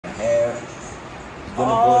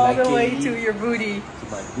gonna all go like the way Kaylee, to your booty. to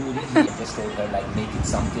my booty. I just told her like make it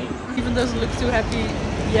something. Even doesn't look too happy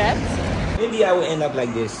yet. Maybe I will end up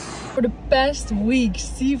like this. For the past week,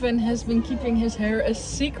 Steven has been keeping his hair a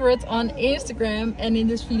secret on Instagram, and in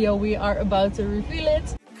this video we are about to reveal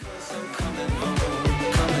it.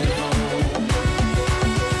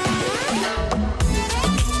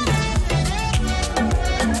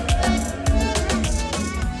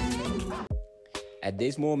 At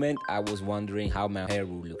this moment, I was wondering how my hair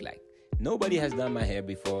would look like. Nobody has done my hair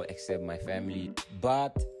before except my family,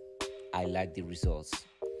 but I like the results.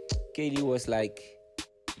 Kaylee was like,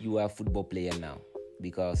 you are a football player now,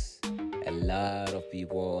 because a lot of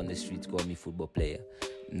people on the streets call me football player.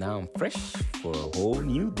 Now I'm fresh for a whole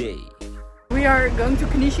new day. We are going to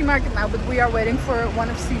KANESHIE market now, but we are waiting for one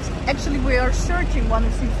of Steve's. Actually, we are searching one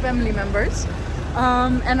of Steve's family members.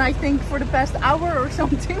 And I think for the past hour or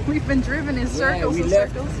something, we've been driven in circles and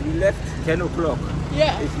circles. We left 10 o'clock.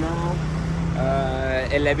 Yeah. It's now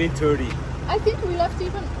 11:30. I think we left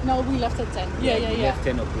even... No, we left at 10. Yeah. We left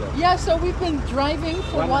 10 o'clock. Yeah, so we've been driving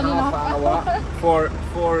for one and a half hour.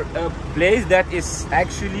 for a place that is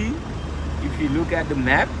actually, if you look at the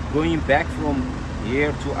map, going back from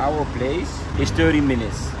here to our place is 30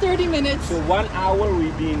 minutes. 30 minutes. So 1 hour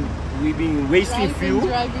we've been wasting fuel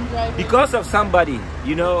driving. because of somebody,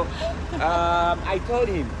 you know. I told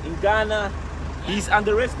him in Ghana, he's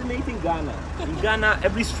underestimating Ghana. In Ghana,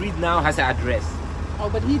 every street now has an address. Oh,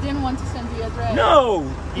 but he didn't want to send the address. No,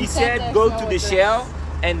 he said go no to the address. Shell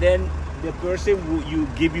and then the person will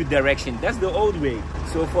give you direction. That's the old way.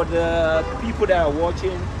 So for the people that are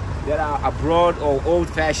watching, that are abroad or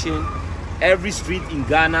old-fashioned, every street in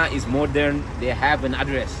Ghana is modern. They have an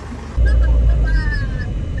address.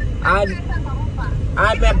 My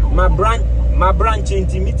branch in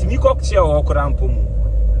me cocktail or crampomu.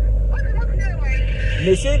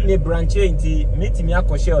 Me say me branch in meet me a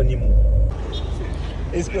cocktail nimu.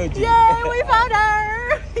 It's good. Yay, we found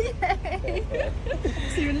her! Yay!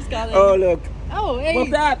 Steven is calling. Oh look. Oh, hey.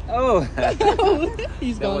 What's that? Oh.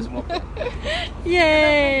 He's That gone. was more fun.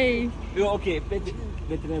 Yay! Okay, better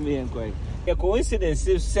me inquiry. A coincidence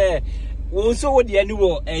if say also what the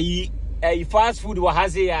new a fast food was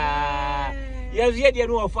has a yes, yet you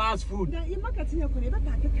know fast food.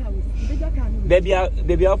 Baby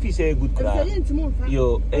office a good crowd.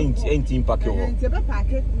 Yo ain't impact your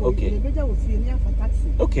okay.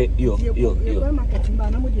 Okay, yo.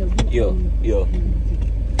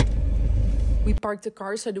 We parked the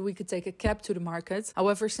car so that we could take a cab to the market.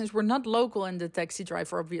 However, since we're not local and the taxi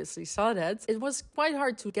driver obviously saw that, it was quite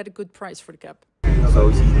hard to get a good price for the cab.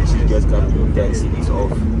 So she just got 10 cities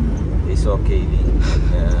off. They saw Kaylee.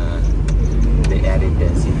 They added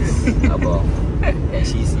 10 cities above. And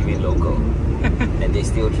she's even local. And they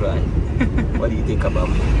still try. What do you think about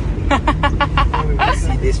me? I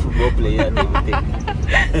see this football player, they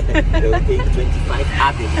will take 25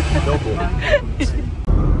 added double.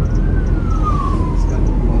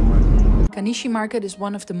 KANESHIE market is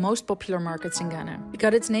one of the most popular markets in Ghana. It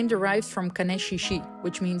got its name derived from KANESHIE,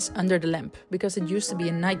 which means under the lamp, because it used to be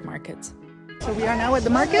a night market. So we are now at the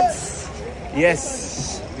markets.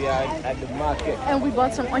 Yes, we are at the market. And we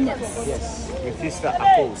bought some onions. Yes, with Mr.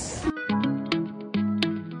 Apples.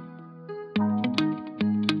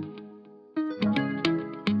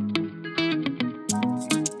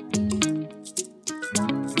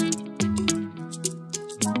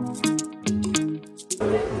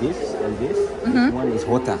 This and this. This one is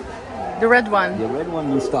hotter. The red one. The red one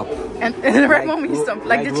means stop. And the red one means stop,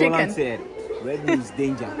 like the chicken. Roland said, red means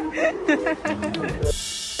danger.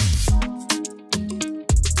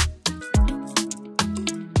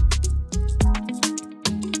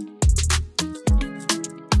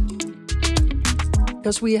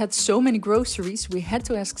 Because we had so many groceries, we had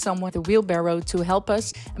to ask someone with a wheelbarrow to help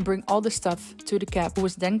us and bring all the stuff to the cab, who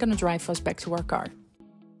was then going to drive us back to our car.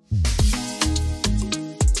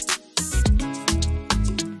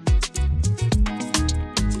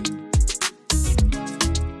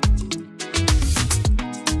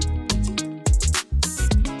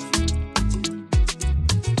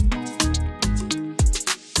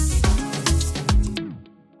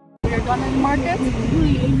 We are done in the market.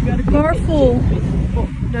 We got a car full. Oh,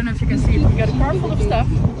 don't know if you can see it. We got a car full of stuff.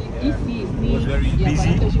 It was very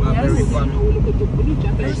busy, but very fun.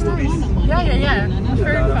 Very nice. Yeah. It was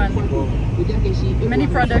very fun. Many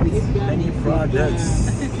products. Many products.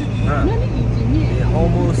 They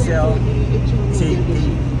almost sell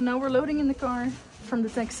TV. Now we're loading in the car from the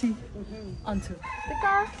taxi onto the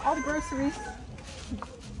car. All the groceries.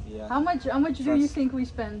 Yeah. How much do you think we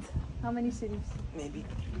spent? How many cities? Maybe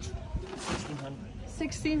 1600.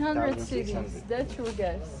 1600 cities. 1600. That's your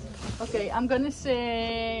guess. Okay, I'm gonna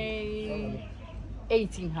say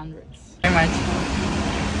 1800s. Very much.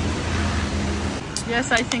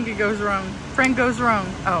 Yes, I think it goes wrong. Frank goes wrong.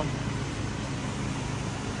 Oh.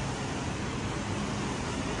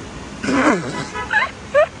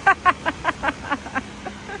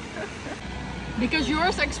 Because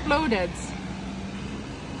yours exploded.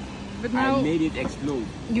 But now I made it explode.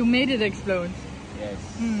 you made it explode. Yes.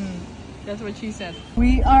 That's what she said.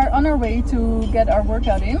 We are on our way to get our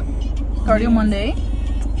workout in, Cardio Monday.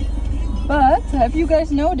 But have you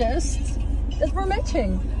guys noticed that we're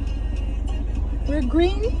matching? We're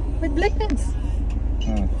green with black pants.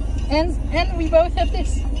 And we both have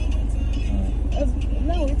this.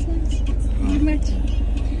 No, it's nice. We match.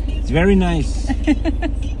 It's very nice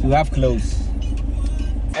to have clothes.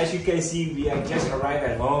 As you can see, we have just arrived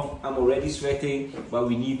at home. I'm already sweating, but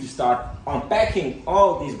we need to start unpacking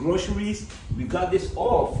all these groceries. We got this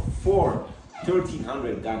all for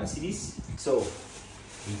 1300 Ghana cedis. So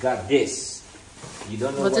we got this. You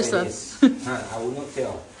don't know what is it that? is. I will not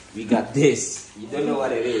tell. We got this. You don't know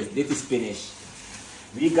what it is. This is spinach.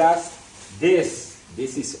 We got this.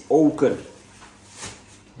 This is okra.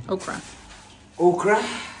 Okra. Okra.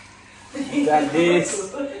 We got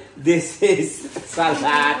this. This is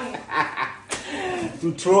salad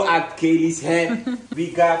to throw at Kaylee's head.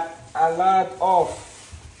 We got a lot of,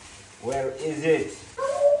 where is it?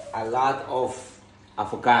 A lot of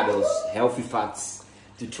avocados, healthy fats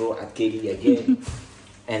to throw at Kaylee again.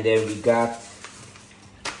 And then we got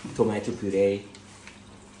tomato puree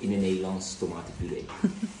in the Nederlands, tomato puree.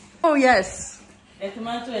 Oh yes. The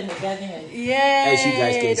tomato and the garden. Yay! As you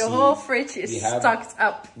guys can the see, whole fridge is stocked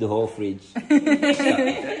up. The whole fridge.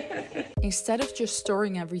 Instead of just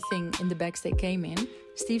storing everything in the bags they came in,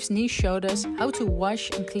 Steve's niece showed us how to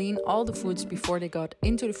wash and clean all the foods before they got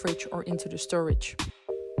into the fridge or into the storage.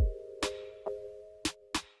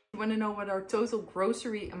 You want to know what our total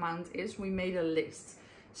grocery amount is? We made a list.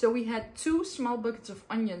 So we had 2 small buckets of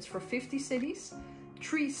onions for 50 cedis,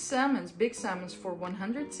 3 salmons, big salmons for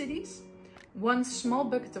 100 cedis, 1 small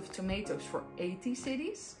bucket of tomatoes for 80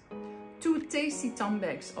 cedis, 2 tasty tom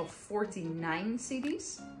bags of 49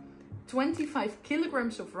 cedis, 25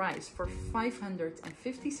 kilograms of rice for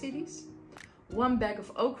 550 cedis, 1 bag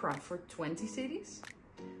of okra for 20 cedis,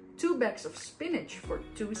 2 bags of spinach for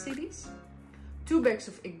 2 cedis, 2 bags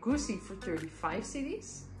of egusi for 35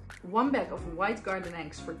 cedis, 1 bag of white garden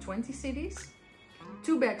eggs for 20 cedis,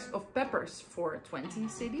 2 bags of peppers for 20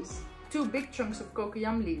 cedis, 2 big chunks of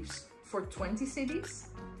cocoyam leaves for 20 cedis,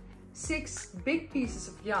 6 big pieces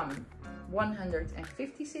of yam,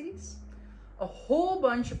 150 cedis, a whole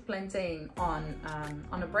bunch of plantain on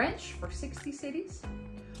a branch for 60 cedis,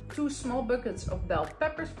 2 small buckets of bell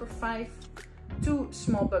peppers for 5, 2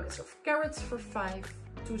 small buckets of carrots for 5,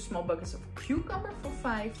 2 small buckets of cucumber for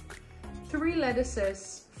 5, 3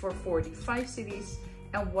 lettuces for 45 cedis,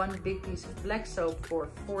 and 1 big piece of black soap for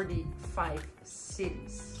 45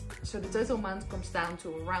 cedis. So the total amount comes down to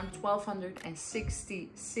around 1260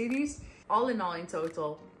 cedis. All in all, in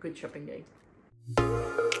total, good shopping day.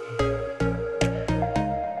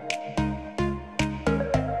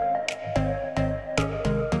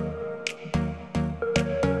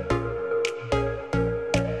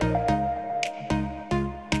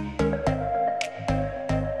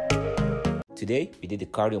 Today, we did the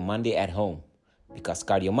Cardio Monday at home. Because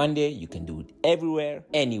Cardio Monday, you can do it everywhere,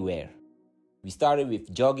 anywhere. We started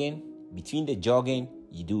with jogging. Between the jogging,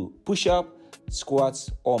 you do push-up,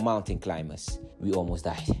 squats, or mountain climbers. We almost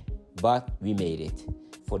died, but we made it.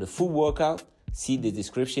 For the full workout, see the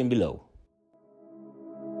description below.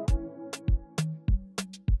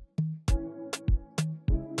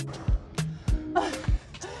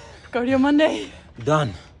 Cardio Monday.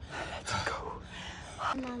 Done. Let's go.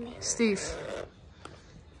 Steve,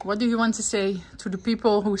 what do you want to say to the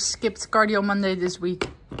people who skipped Cardio Monday this week?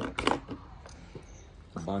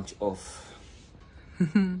 A bunch of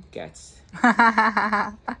cats.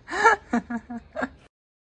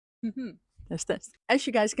 Test. As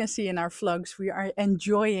you guys can see in our vlogs, we are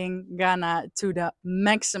enjoying Ghana to the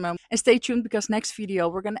maximum. And stay tuned because next video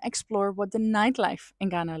we're going to explore what the nightlife in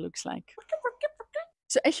Ghana looks like.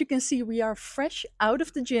 So as you can see, we are fresh out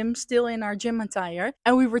of the gym, still in our gym attire.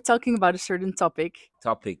 And we were talking about a certain topic.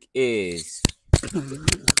 Topic is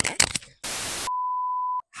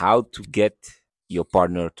how to get your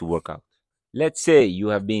partner to work out. Let's say you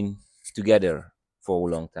have been together for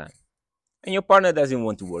a long time and your partner doesn't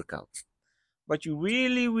want to work out, but you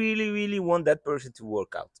really want that person to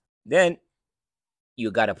work out. Then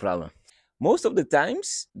you got a problem. Most of the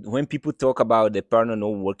times when people talk about the partner not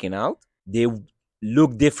working out, they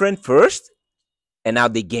look different first and now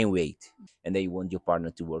they gain weight, and then you want your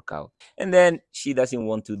partner to work out, and then she doesn't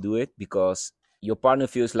want to do it because your partner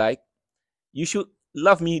feels like you should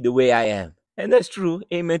love me the way I am. And that's true,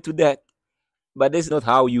 amen to that. But that's not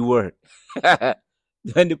how you were.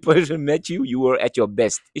 When the person met you, you were at your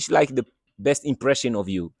best. It's like the best impression of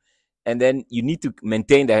you, and then you need to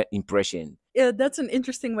maintain that impression. Yeah, that's an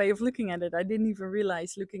interesting way of looking at it. I didn't even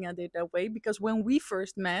realize looking at it that way, because when we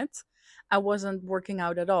first met, I wasn't working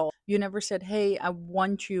out at all. You never said, "Hey, I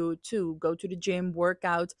want you to go to the gym, work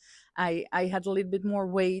out." I had a little bit more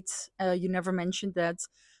weight. You never mentioned that,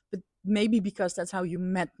 but maybe because that's how you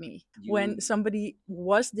met me. When somebody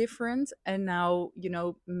was different and now,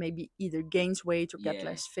 maybe either gains weight or get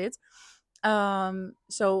less fit.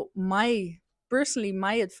 So my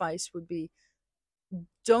advice would be,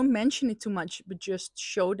 don't mention it too much, but just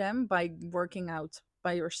show them by working out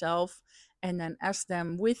by yourself, and then ask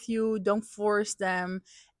them with you. Don't force them.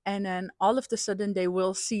 And then all of the sudden they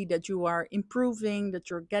will see that you are improving, that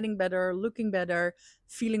you're getting better, looking better,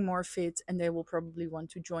 feeling more fit, and they will probably want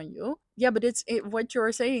to join you. Yeah, but what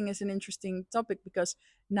you're saying is an interesting topic, because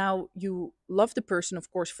now you love the person, of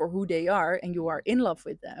course, for who they are, and you are in love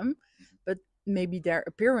with them, but maybe their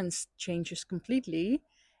appearance changes completely,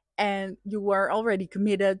 and you were already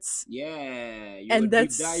committed. Yeah, you were And deep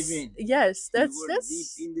that's diving. yes, You were deep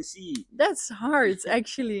in the sea. that's hard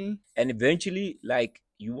actually. And eventually, like,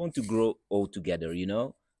 you want to grow old together, you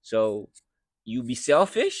know? So you be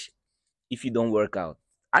selfish if you don't work out.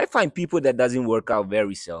 I find people that doesn't work out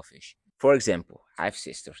very selfish. For example, I have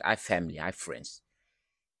sisters, I have family, I have friends.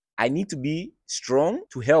 I need to be strong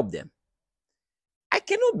to help them. I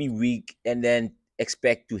cannot be weak and then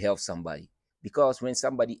expect to help somebody, because when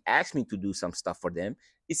somebody asks me to do some stuff for them,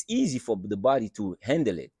 it's easy for the body to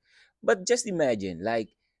handle it. But just imagine, like,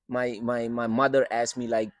 my mother asked me,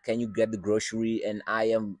 like, can you get the grocery, and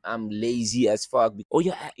I'm lazy as fuck. Or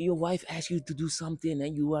your wife asks you to do something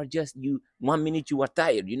and you are just, you 1 minute you are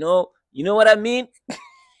tired, you know what I mean.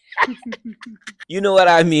 You know what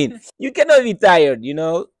I mean. You cannot be tired, you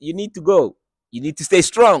need to go, you need to stay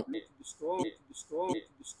strong.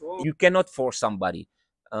 You cannot force somebody.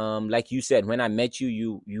 Like you said, when I met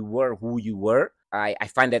you, you were who you were. I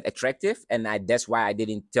find that attractive, and that's why I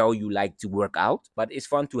didn't tell you like to work out. But it's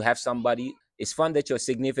fun to have somebody. It's fun that your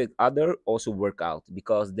significant other also work out,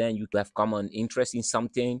 because then you have common interest in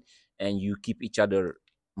something, and you keep each other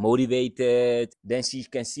motivated. Then she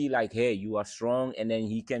can see like, hey, you are strong, and then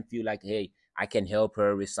he can feel like, hey, I can help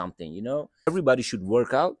her with something. Everybody should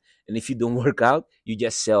work out, and if you don't work out, you're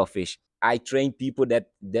just selfish. I train people that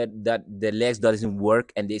the legs doesn't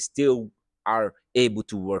work, and they still are able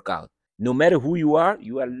to work out. No matter who you are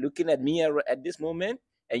looking at me at this moment,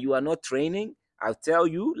 and you are not training. I'll tell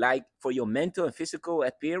you, like, for your mental and physical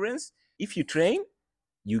appearance, if you train,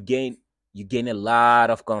 you gain you gain a lot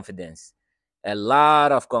of confidence. A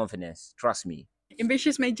lot of confidence. Trust me.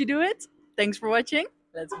 Ambitious made you do it. Thanks for watching.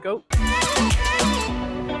 Let's go.